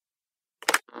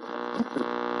The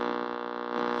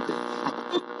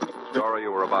story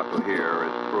you were about to hear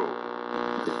is true.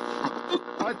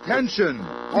 Attention,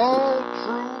 all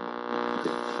true.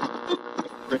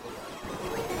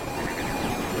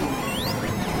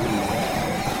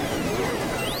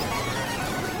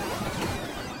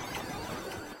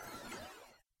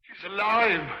 She's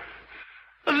alive!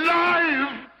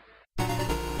 Alive!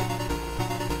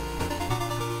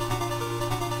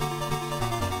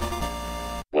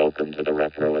 Welcome to the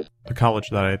Retro. The college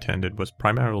that I attended was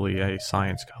primarily a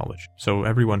science college, so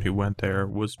everyone who went there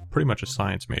was pretty much a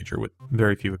science major with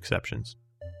very few exceptions.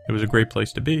 It was a great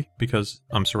place to be because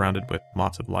I'm surrounded with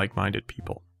lots of like-minded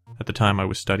people. At the time I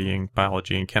was studying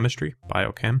biology and chemistry,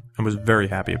 biochem, and was very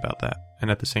happy about that. And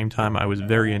at the same time I was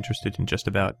very interested in just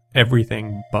about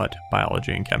everything but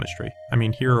biology and chemistry. I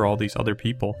mean, here are all these other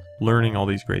people learning all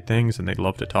these great things and they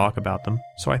love to talk about them.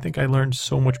 So I think I learned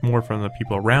so much more from the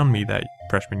people around me that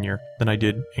freshman year than I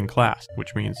did in class,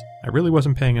 which means I really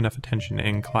wasn't paying enough attention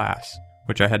in class,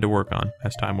 which I had to work on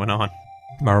as time went on.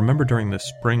 I remember during the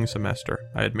spring semester,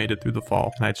 I had made it through the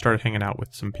fall, and I had started hanging out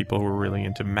with some people who were really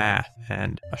into math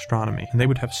and astronomy, and they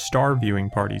would have star viewing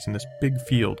parties in this big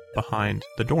field behind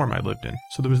the dorm I lived in.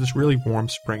 So there was this really warm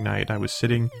spring night, and I was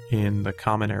sitting in the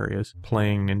common areas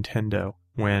playing Nintendo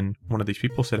when one of these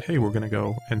people said, "Hey, we're going to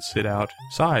go and sit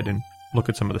outside and look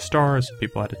at some of the stars.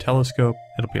 People had a telescope.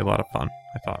 It'll be a lot of fun."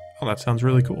 I thought, oh, that sounds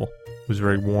really cool. It was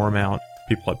very warm out.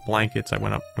 People had blankets. I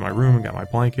went up to my room and got my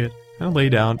blanket. And I lay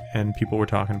down, and people were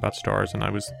talking about stars, and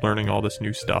I was learning all this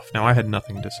new stuff. Now, I had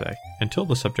nothing to say, until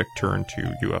the subject turned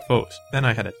to UFOs. Then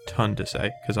I had a ton to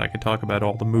say, because I could talk about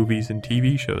all the movies and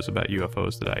TV shows about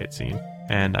UFOs that I had seen.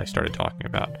 And I started talking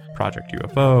about Project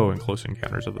UFO and Close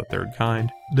Encounters of the Third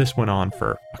Kind. This went on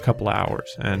for a couple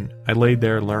hours, and I laid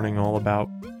there learning all about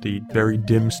the very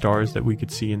dim stars that we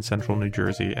could see in central New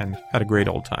Jersey, and had a great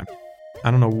old time. I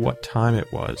don't know what time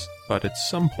it was, but at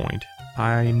some point,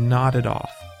 I nodded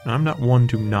off. Now, I'm not one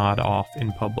to nod off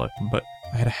in public, but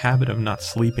I had a habit of not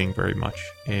sleeping very much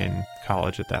in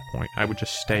college at that point. I would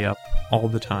just stay up all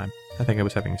the time. I think I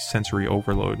was having sensory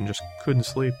overload and just couldn't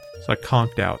sleep. So I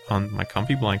conked out on my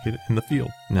comfy blanket in the field.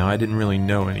 Now, I didn't really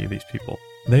know any of these people.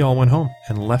 They all went home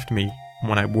and left me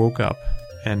when I woke up.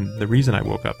 And the reason I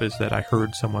woke up is that I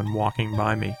heard someone walking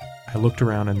by me. I looked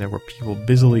around and there were people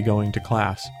busily going to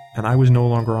class. And I was no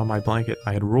longer on my blanket.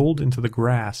 I had rolled into the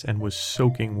grass and was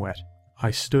soaking wet. I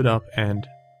stood up, and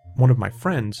one of my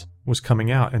friends was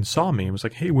coming out and saw me and was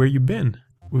like, "Hey, where you been?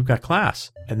 We've got class."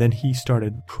 And then he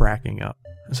started cracking up.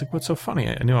 I was like, "What's so funny?"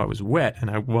 I knew I was wet, and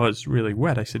I was really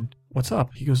wet. I said, "What's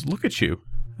up?" He goes, "Look at you."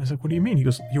 I was like, "What do you mean?" He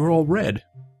goes, "You're all red."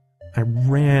 I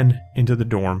ran into the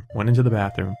dorm, went into the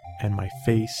bathroom, and my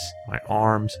face, my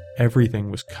arms,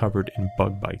 everything was covered in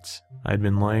bug bites. I had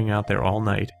been laying out there all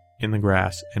night in the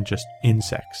grass, and just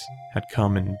insects had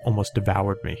come and almost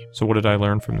devoured me. So what did I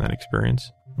learn from that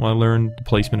experience? Well, I learned the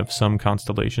placement of some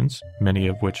constellations, many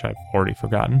of which I've already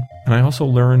forgotten. And I also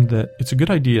learned that it's a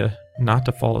good idea not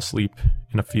to fall asleep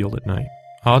in a field at night.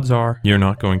 Odds are you're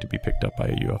not going to be picked up by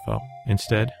a UFO.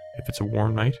 Instead, if it's a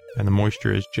warm night and the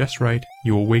moisture is just right,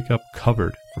 you will wake up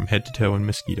covered from head to toe in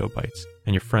mosquito bites,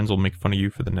 and your friends will make fun of you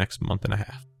for the next month and a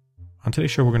half. On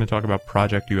today's show, we're going to talk about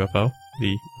Project UFO,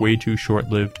 the way too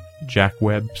short-lived Jack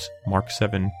Webb's Mark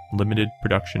 7 limited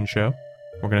production show.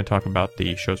 We're going to talk about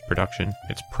the show's production,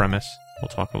 its premise. We'll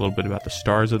talk a little bit about the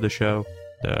stars of the show,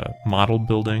 the model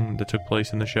building that took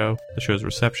place in the show, the show's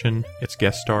reception, its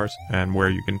guest stars, and where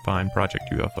you can find Project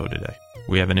UFO today.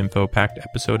 We have an info-packed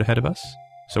episode ahead of us,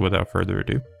 so without further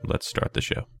ado, let's start the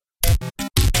show.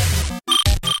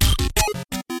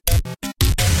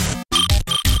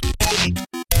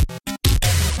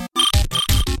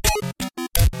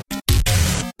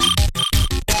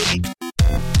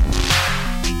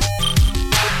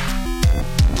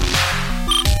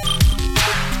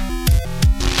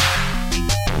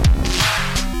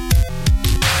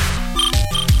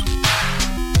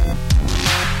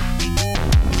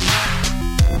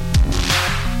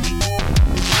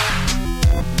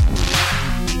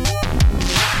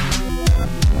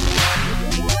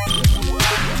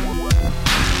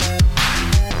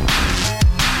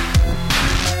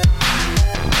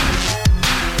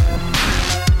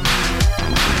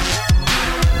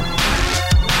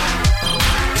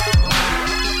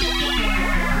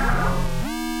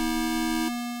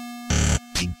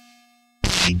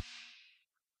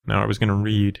 Now, I was going to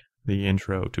read the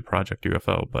intro to Project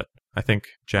UFO, but I think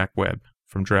Jack Webb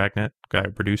from Dragnet, the guy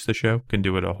who produced the show, can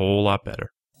do it a whole lot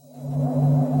better.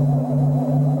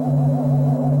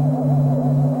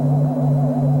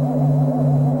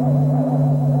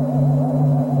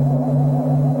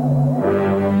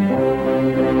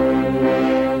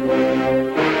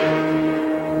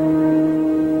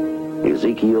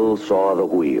 Eagle saw the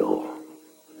wheel.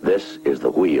 This is the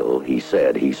wheel he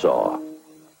said he saw.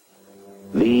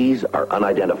 These are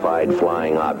unidentified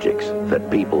flying objects that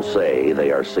people say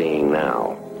they are seeing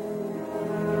now.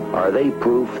 Are they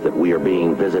proof that we are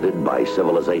being visited by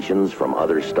civilizations from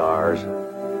other stars?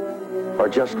 Or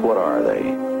just what are they?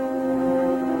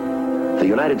 The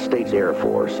United States Air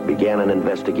Force began an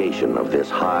investigation of this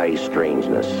high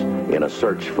strangeness in a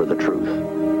search for the truth.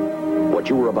 What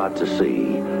you are about to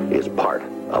see is part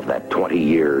of that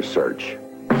 20-year search.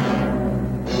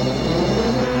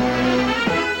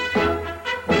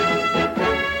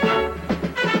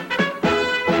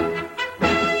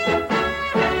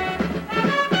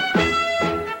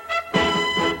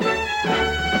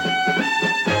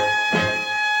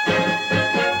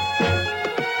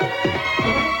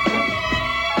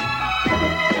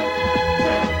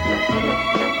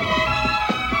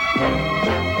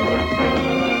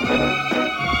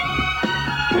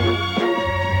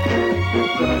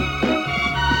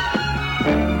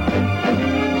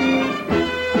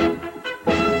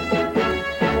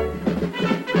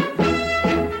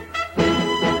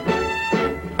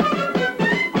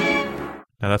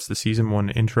 Now that's the Season 1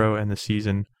 intro and the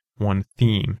Season 1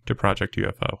 theme to Project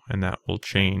UFO, and that will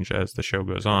change as the show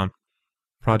goes on.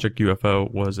 Project UFO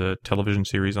was a television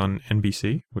series on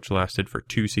NBC, which lasted for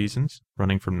 2 seasons,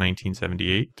 running from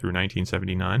 1978 through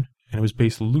 1979, and it was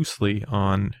based loosely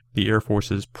on the Air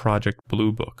Force's Project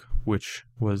Blue Book, which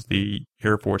was the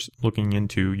Air Force looking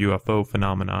into UFO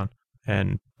phenomenon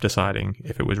and deciding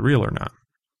if it was real or not.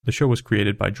 The show was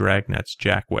created by Dragnet's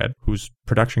Jack Webb, whose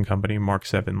production company, Mark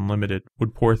 7 Limited,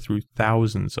 would pour through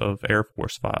thousands of Air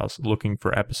Force files looking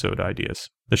for episode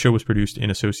ideas. The show was produced in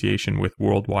association with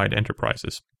Worldwide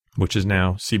Enterprises, which is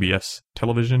now CBS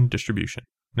Television Distribution.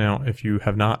 Now, if you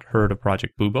have not heard of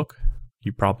Project Blue Book,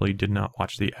 you probably did not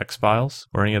watch The X-Files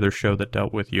or any other show that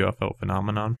dealt with UFO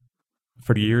phenomenon.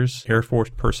 For years, Air Force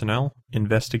personnel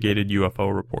investigated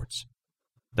UFO reports.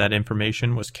 That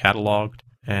information was cataloged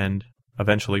and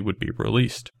eventually would be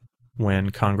released when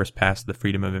Congress passed the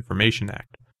Freedom of Information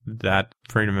Act. That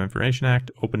Freedom of Information Act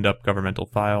opened up governmental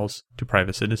files to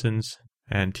private citizens,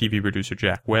 and TV producer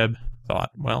Jack Webb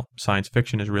thought, well, science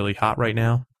fiction is really hot right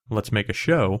now. Let's make a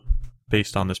show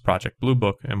based on this Project Blue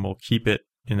Book, and we'll keep it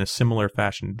in a similar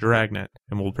fashion to Dragnet,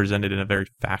 and we'll present it in a very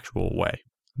factual way.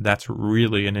 That's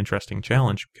really an interesting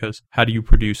challenge, because how do you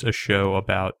produce a show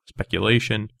about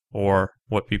speculation or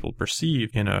what people perceive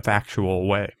in a factual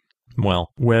way?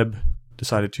 Well, Webb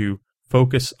decided to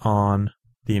focus on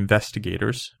the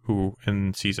investigators, who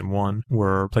in Season 1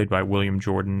 were played by William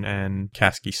Jordan and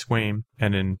Kasky Swaim,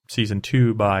 and in Season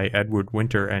 2 by Edward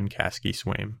Winter and Kasky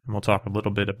Swaim. And we'll talk a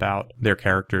little bit about their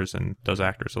characters and those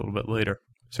actors a little bit later.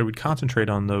 So we'd concentrate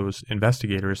on those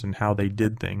investigators and how they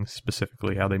did things,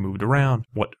 specifically how they moved around,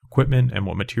 what equipment and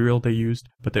what material they used,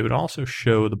 but they would also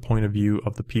show the point of view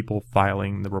of the people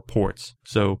filing the reports.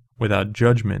 So without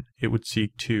judgment, it would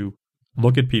seek to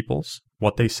look at people's,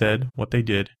 what they said, what they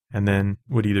did, and then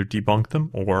would either debunk them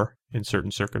or, in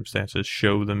certain circumstances,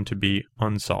 show them to be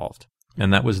unsolved.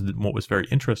 And that was what was very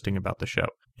interesting about the show.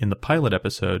 In the pilot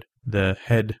episode, the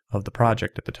head of the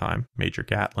project at the time, Major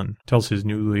Gatlin, tells his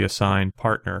newly assigned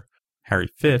partner, Harry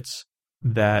Fitz,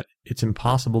 that it's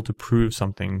impossible to prove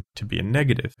something to be a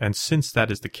negative. And since that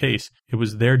is the case, it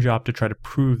was their job to try to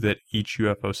prove that each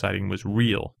UFO sighting was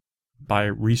real by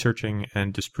researching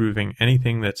and disproving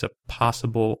anything that's a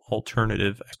possible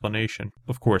alternative explanation.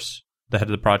 Of course, the head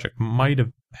of the project might have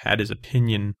had his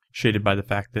opinion shaded by the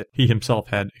fact that he himself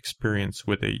had experience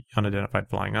with a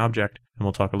unidentified flying object, and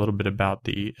we'll talk a little bit about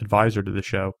the advisor to the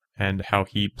show and how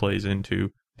he plays into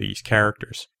these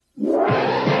characters.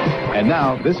 And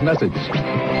now, this message.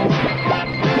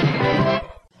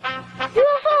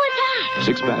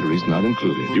 6 batteries not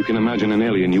included. You can imagine an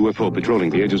alien UFO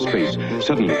patrolling the edge of space.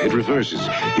 Suddenly, it reverses.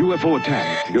 UFO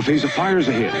attack. Your phaser fires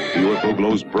ahead. The UFO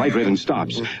glows bright red and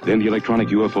stops. Then the electronic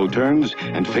UFO turns,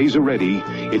 and phaser ready,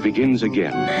 it begins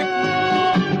again.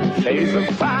 Phaser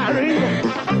firing,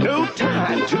 no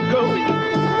time to go.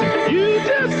 You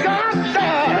just got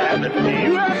that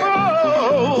UFO.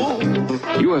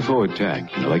 UFO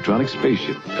Attack, an electronic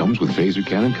spaceship, comes with phaser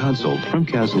cannon console from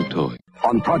Castle Toy.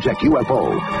 On Project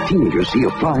UFO, teenagers see a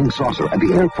flying saucer, and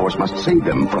the Air Force must save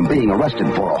them from being arrested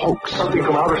for a hoax. Something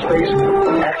from outer space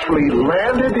actually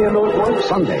landed in those woods.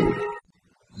 Sunday.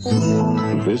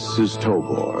 This is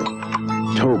Tobor.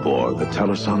 Tobor, the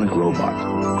telesonic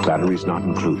robot. Batteries not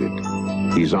included.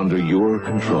 He's under your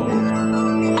control.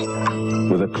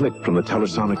 With a click from the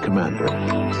telesonic commander,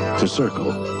 to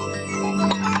circle.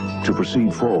 To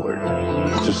proceed forward.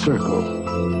 To circle.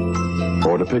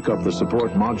 or to pick up the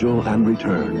support module and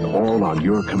return, all on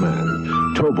your command.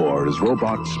 Tobor is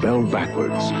robot spelled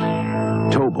backwards.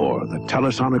 Tobor, the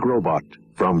Telesonic robot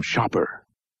from Shopper.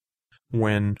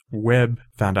 When Webb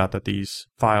found out that these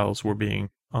files were being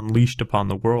unleashed upon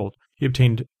the world, he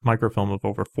obtained microfilm of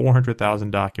over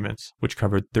 400,000 documents, which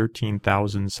covered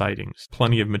 13,000 sightings.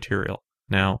 Plenty of material.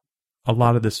 Now, a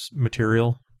lot of this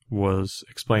material was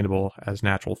explainable as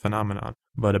natural phenomenon,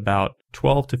 but about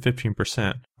 12 to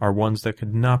 15% are ones that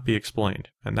could not be explained,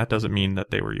 and that doesn't mean that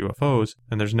they were UFOs,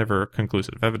 and there's never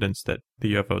conclusive evidence that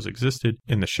the UFOs existed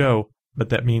in the show, but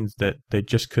that means that they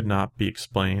just could not be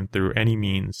explained through any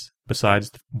means besides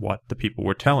what the people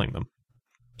were telling them.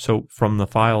 So from the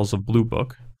files of Blue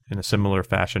Book, in a similar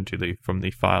fashion to from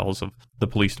the files of the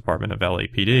police department of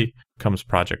LAPD, comes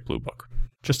Project Blue Book.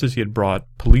 Just as he had brought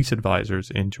police advisors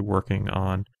into working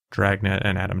on Dragnet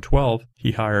and Adam 12,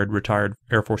 he hired retired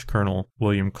Air Force Colonel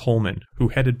William Coleman, who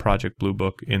headed Project Blue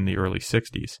Book in the early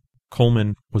 60s.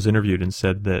 Coleman was interviewed and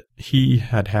said that he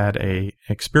had had an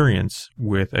experience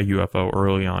with a UFO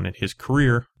early on in his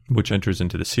career, which enters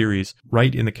into the series,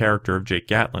 right in the character of Jake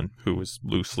Gatlin, who was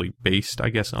loosely based, I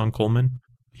guess, on Coleman.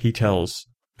 He tells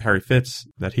Harry Fitz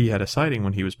that he had a sighting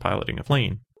when he was piloting a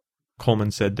plane.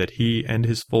 Coleman said that he and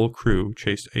his full crew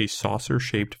chased a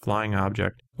saucer-shaped flying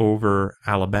object over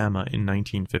Alabama in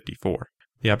 1954.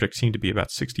 The object seemed to be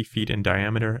about 60 feet in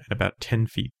diameter and about 10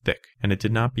 feet thick, and it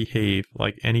did not behave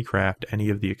like any craft any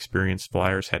of the experienced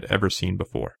flyers had ever seen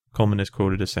before. Coleman is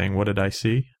quoted as saying, "What did I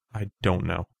see? I don't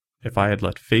know. If I had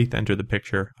let faith enter the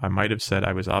picture, I might have said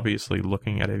I was obviously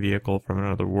looking at a vehicle from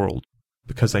another world,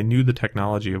 because I knew the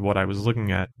technology of what I was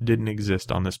looking at didn't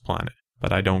exist on this planet,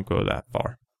 but I don't go that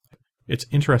far." It's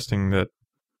interesting that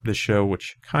the show,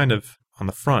 which kind of on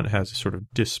the front has a sort of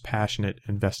dispassionate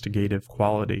investigative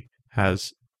quality,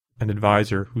 has an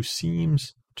advisor who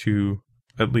seems to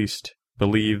at least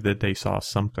believe that they saw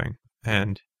something.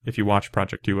 And if you watch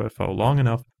Project UFO long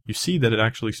enough, you see that it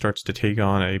actually starts to take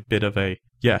on a bit of a,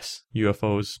 yes,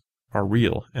 UFOs are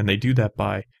real. And they do that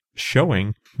by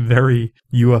showing very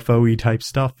UFO-y type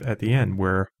stuff at the end,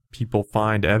 where people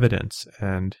find evidence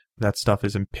and that stuff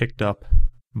isn't picked up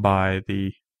by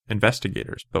the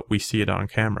investigators, but we see it on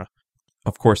camera.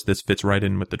 Of course, this fits right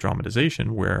in with the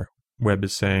dramatization, where Webb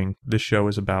is saying this show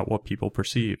is about what people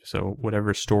perceive, so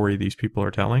whatever story these people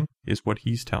are telling is what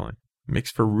he's telling. It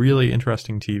makes for really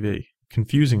interesting TV.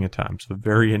 Confusing at times, but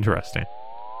very interesting.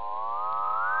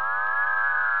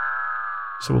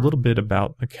 So a little bit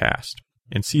about the cast.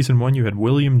 In Season 1, you had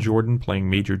William Jordan playing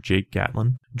Major Jake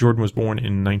Gatlin. Jordan was born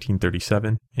in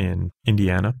 1937 in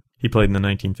Indiana. He played in the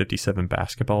 1957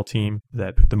 basketball team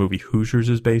that the movie Hoosiers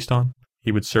is based on.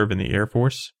 He would serve in the Air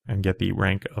Force and get the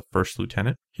rank of first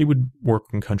lieutenant. He would work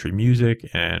in country music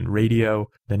and radio.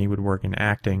 Then he would work in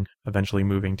acting, eventually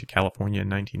moving to California in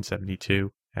 1972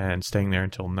 and staying there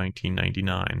until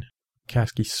 1999.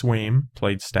 Kasky Swaim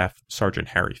played Staff Sergeant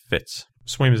Harry Fitz.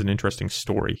 Swaim is an interesting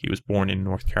story. He was born in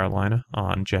North Carolina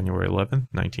on January 11th,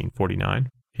 1949.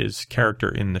 His character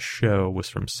in the show was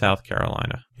from South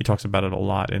Carolina. He talks about it a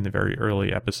lot in the very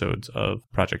early episodes of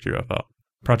Project UFO.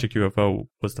 Project UFO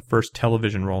was the first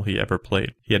television role he ever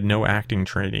played. He had no acting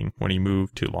training when he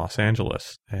moved to Los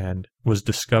Angeles and was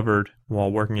discovered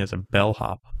while working as a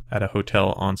bellhop at a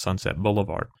hotel on Sunset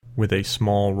Boulevard, with a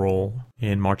small role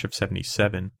in March of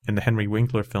 '77 in the Henry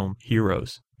Winkler film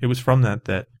Heroes. It was from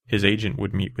that his agent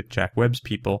would meet with Jack Webb's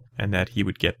people and that he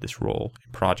would get this role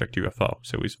in Project UFO,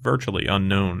 so he was virtually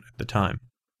unknown at the time.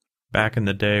 Back in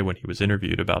the day when he was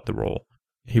interviewed about the role,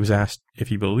 he was asked if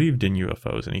he believed in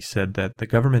UFOs, and he said that the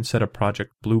government set up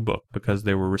Project Blue Book because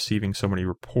they were receiving so many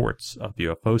reports of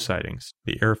UFO sightings.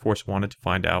 The Air Force wanted to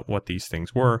find out what these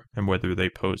things were and whether they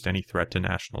posed any threat to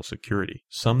national security.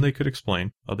 Some they could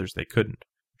explain, others they couldn't.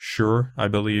 Sure, I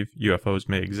believe UFOs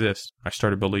may exist. I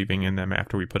started believing in them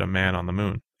after we put a man on the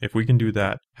moon. If we can do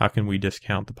that, how can we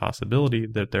discount the possibility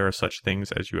that there are such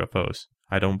things as UFOs?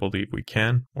 I don't believe we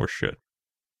can or should.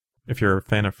 If you're a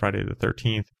fan of Friday the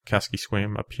 13th, Kasky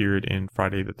Swaim appeared in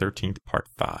Friday the 13th Part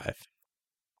 5.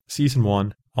 Season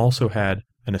 1 also had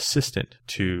an assistant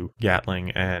to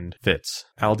Gatling and Fitz.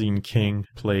 Aldine King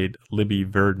played Libby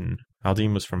Verdon.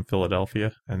 Aldine was from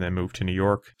Philadelphia and then moved to New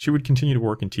York. She would continue to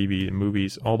work in TV and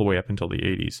movies all the way up until the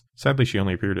 80s. Sadly, she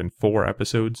only appeared in 4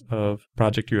 episodes of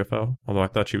Project UFO, although I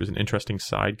thought she was an interesting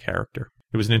side character.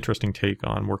 It was an interesting take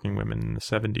on working women in the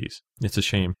 70s. It's a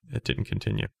shame it didn't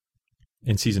continue.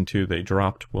 In Season 2, they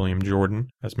dropped William Jordan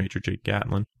as Major Jake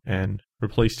Gatlin and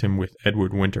replaced him with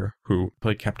Edward Winter, who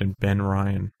played Captain Ben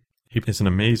Ryan. He is an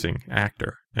amazing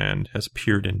actor and has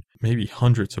appeared in maybe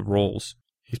hundreds of roles.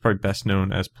 He's probably best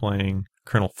known as playing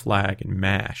Colonel Flagg in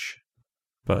MASH,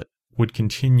 but would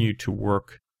continue to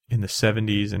work in the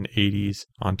 70s and 80s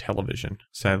on television.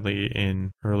 Sadly,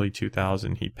 in early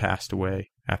 2000, he passed away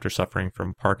after suffering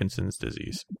from Parkinson's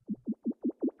disease.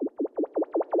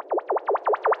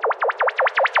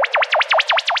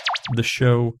 The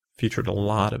show featured a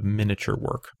lot of miniature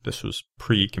work. This was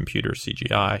pre-computer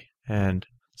CGI, and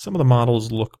some of the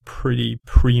models look pretty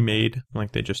pre-made,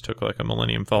 like they just took like a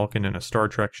Millennium Falcon and a Star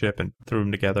Trek ship and threw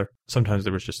them together. Sometimes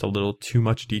there was just a little too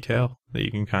much detail that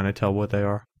you can kind of tell what they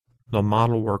are. The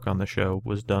model work on the show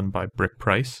was done by Brick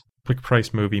Price. Brick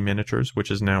Price Movie Miniatures,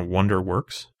 which is now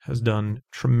WonderWorks, has done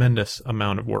tremendous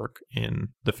amount of work in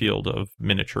the field of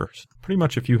miniatures. Pretty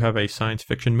much if you have a science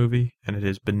fiction movie, and it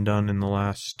has been done in the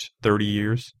last 30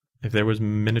 years, if there was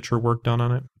miniature work done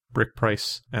on it, Brick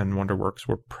Price and WonderWorks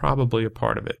were probably a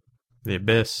part of it. The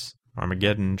Abyss,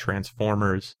 Armageddon,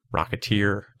 Transformers,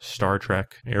 Rocketeer, Star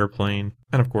Trek, Airplane,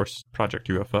 and of course Project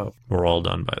UFO were all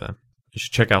done by them. You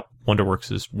should check out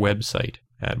WonderWorks' website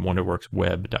at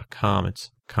wonderworksweb.com.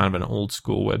 It's kind of an old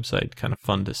school website, kind of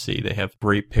fun to see. They have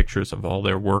great pictures of all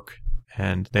their work,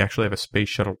 and they actually have a space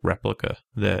shuttle replica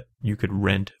that you could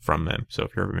rent from them. So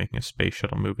if you're ever making a space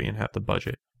shuttle movie and have the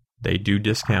budget, they do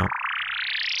discount.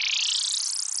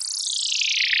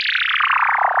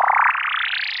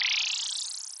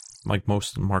 Like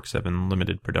most Mark 7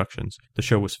 limited productions, the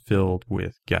show was filled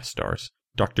with guest stars.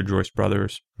 Dr. Joyce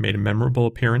Brothers made a memorable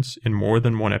appearance in more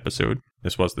than one episode.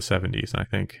 This was the 70s, and I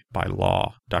think by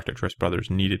law, Dr. Joyce Brothers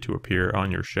needed to appear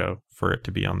on your show for it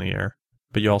to be on the air.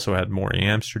 But you also had Maury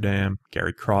Amsterdam,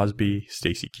 Gary Crosby,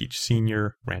 Stacy Keach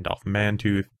Sr., Randolph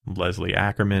Mantooth, Leslie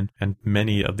Ackerman, and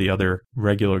many of the other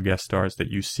regular guest stars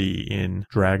that you see in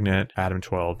Dragnet, Adam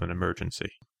 12, and Emergency.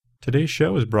 Today's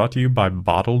show is brought to you by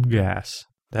Bottled Gas.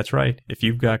 That's right, if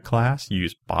you've got class,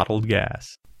 use bottled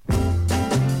gas.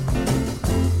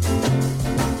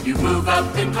 You move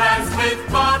up in class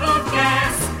with bottled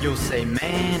gas. You'll say,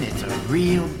 man, it's a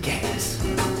real gas.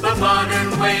 The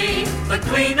modern way, the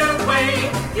cleaner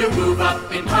way. You move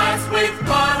up in class with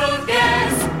bottled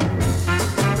gas.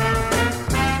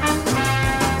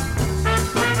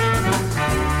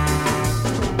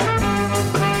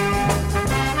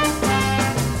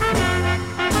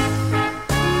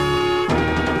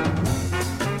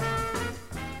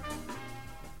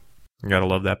 You gotta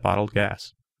love that bottled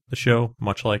gas. The show,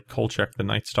 much like Kolchak the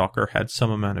Night Stalker, had some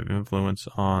amount of influence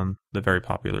on the very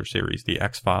popular series The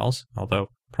X-Files, although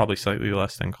probably slightly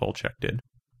less than Kolchak did.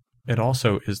 It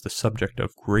also is the subject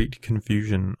of great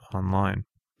confusion online.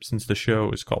 Since the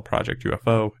show is called Project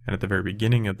UFO, and at the very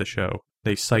beginning of the show,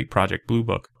 they cite Project Blue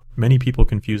Book, many people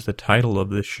confuse the title of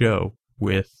this show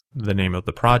with the name of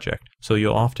the project. So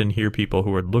you'll often hear people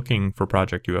who are looking for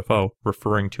Project UFO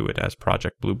referring to it as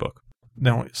Project Blue Book.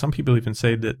 Now, some people even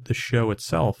say that the show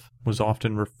itself was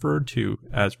often referred to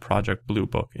as Project Blue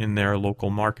Book in their local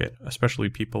market, especially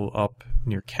people up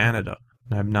near Canada.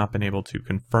 And I've not been able to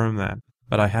confirm that,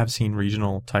 but I have seen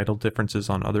regional title differences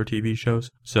on other TV shows,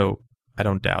 so I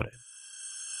don't doubt it.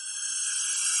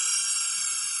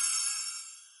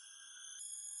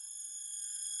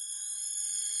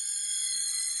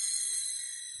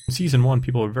 In Season 1,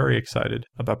 people were very excited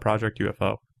about Project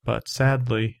UFO. But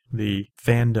sadly, the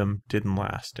fandom didn't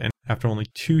last, and after only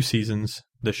 2 seasons,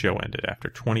 the show ended after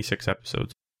 26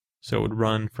 episodes. So it would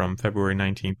run from February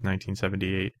 19th,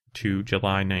 1978 to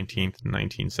July 19th,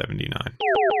 1979.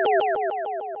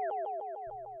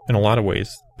 In a lot of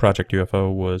ways, Project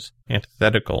UFO was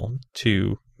antithetical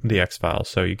to The X-Files,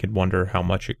 so you could wonder how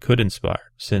much it could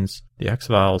inspire, since The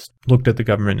X-Files looked at the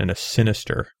government in a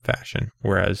sinister fashion,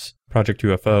 whereas Project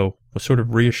UFO was sort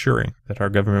of reassuring that our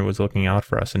government was looking out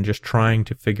for us and just trying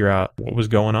to figure out what was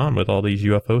going on with all these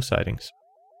UFO sightings.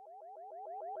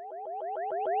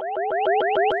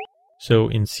 So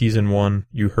in Season 1,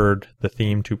 you heard the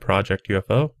theme to Project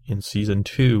UFO. In Season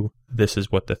 2, this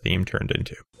is what the theme turned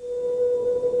into.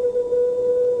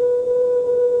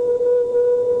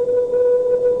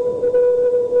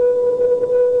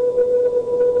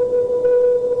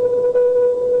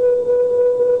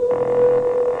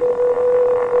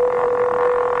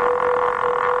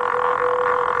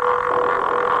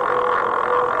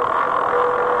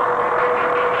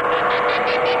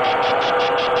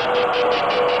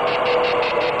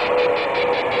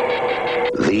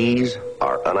 These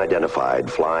are unidentified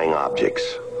flying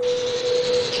objects.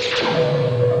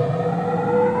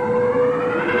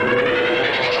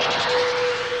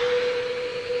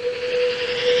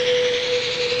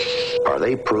 Are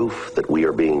they proof that we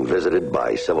are being visited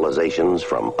by civilizations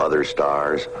from other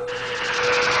stars?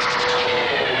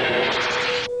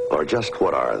 Or just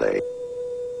what are they?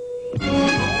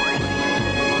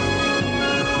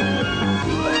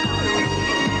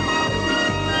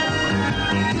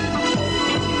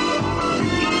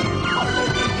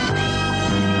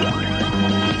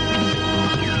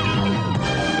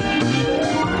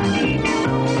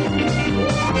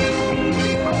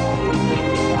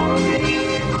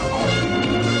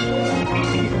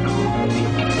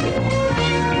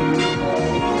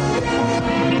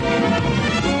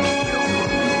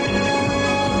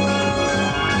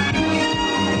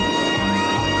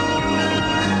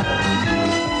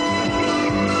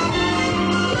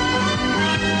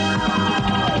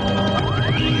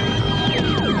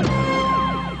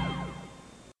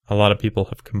 lot of people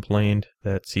have complained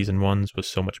that Season 1's was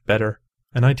so much better,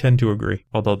 and I tend to agree,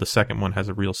 although the second one has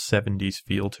a real 70s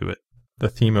feel to it. The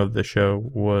theme of the show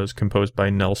was composed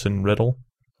by Nelson Riddle.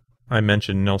 I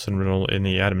mentioned Nelson Riddle in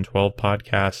the Adam 12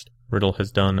 podcast. Riddle has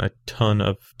done a ton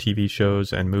of TV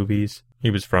shows and movies.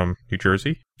 He was from New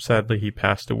Jersey. Sadly, he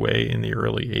passed away in the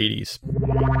early 80s.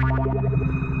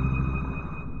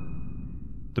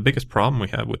 The biggest problem we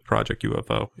have with Project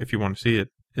UFO, if you want to see it,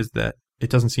 is that it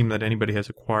doesn't seem that anybody has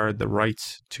acquired the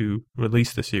rights to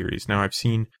release the series. Now, I've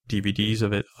seen DVDs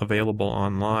of it available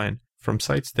online from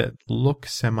sites that look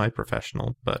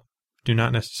semi-professional, but do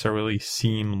not necessarily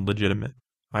seem legitimate.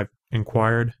 I've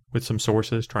inquired with some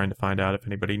sources trying to find out if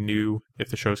anybody knew if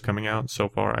the show's coming out. So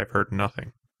far, I've heard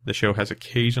nothing. The show has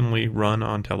occasionally run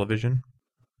on television.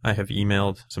 I have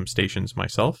emailed some stations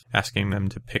myself, asking them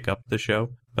to pick up the show,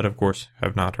 but of course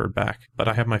have not heard back. But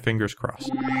I have my fingers crossed.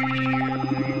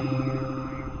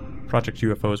 Project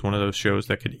UFO is one of those shows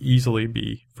that could easily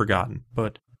be forgotten,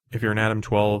 but if you're an Adam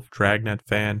 12 Dragnet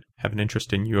fan, have an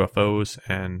interest in UFOs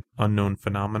and unknown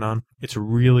phenomenon, it's a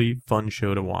really fun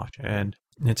show to watch, and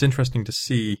it's interesting to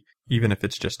see, even if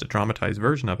it's just a dramatized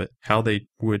version of it, how they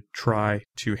would try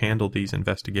to handle these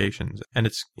investigations. And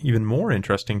it's even more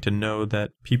interesting to know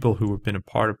that people who have been a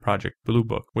part of Project Blue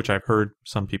Book, which I've heard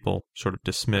some people sort of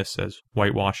dismiss as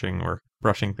whitewashing or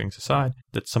brushing things aside,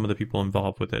 that some of the people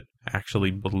involved with it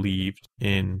actually believed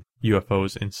in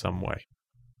UFOs in some way.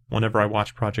 Whenever I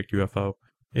watch Project UFO,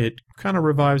 it kind of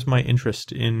revives my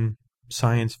interest in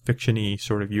science fiction-y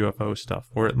sort of UFO stuff,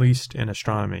 or at least in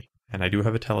astronomy. And I do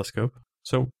have a telescope,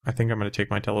 so I think I'm going to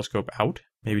take my telescope out,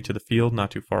 maybe to the field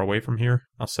not too far away from here.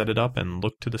 I'll set it up and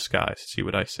look to the skies, see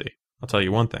what I see. I'll tell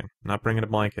you one thing, I'm not bringing a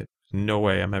blanket. There's no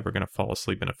way I'm ever going to fall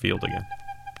asleep in a field again.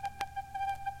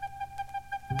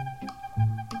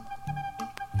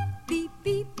 Beep,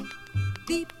 beep,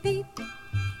 beep, beep.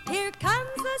 Here comes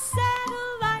the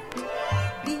satellite.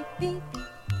 Beep, beep.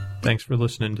 Thanks for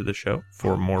listening to the show.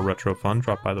 For more retro fun,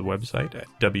 drop by the website at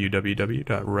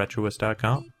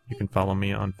www.retroist.com. You can follow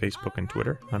me on Facebook and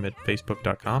Twitter. I'm at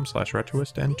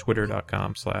facebook.com/retroist and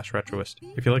twitter.com/retroist.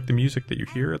 If you like the music that you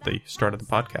hear at the start of the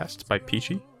podcast, it's by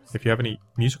Peachy. If you have any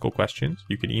musical questions,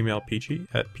 you can email Peachy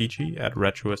at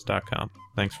peachy@retroist.com.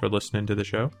 Thanks for listening to the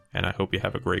show, and I hope you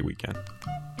have a great weekend.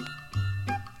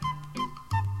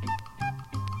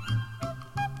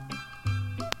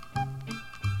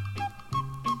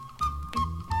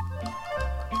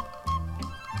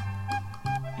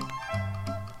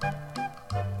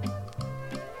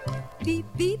 Beep,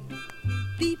 beep,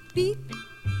 beep, beep.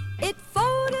 It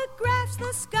photographs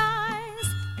the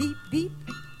skies. Beep, beep,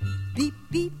 beep,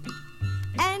 beep.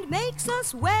 And makes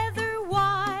us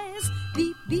weather-wise.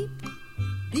 Beep, beep,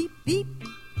 beep, beep.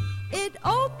 It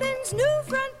opens new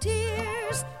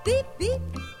frontiers. Beep, beep,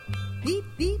 beep,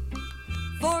 beep.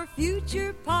 For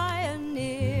future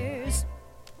pioneers.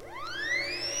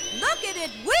 Look at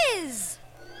it whiz!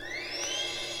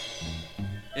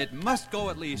 It must go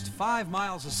at least 5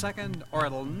 miles a second or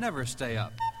it'll never stay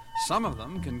up. Some of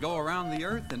them can go around the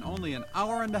Earth in only an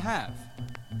hour and a half.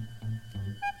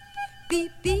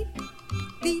 Beep, beep,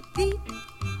 beep, beep.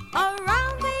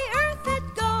 Around the Earth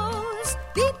it goes.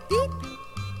 Beep, beep,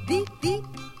 beep, beep.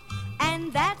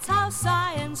 And that's how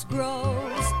science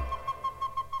grows.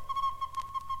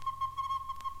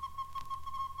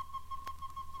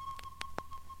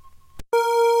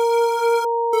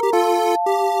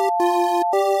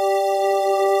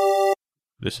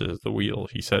 This is the wheel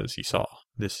he says he saw.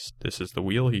 This is the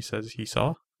wheel he says he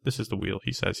saw. This is the wheel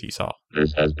he says he saw.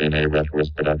 This has been a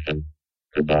Retroist production.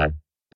 Goodbye.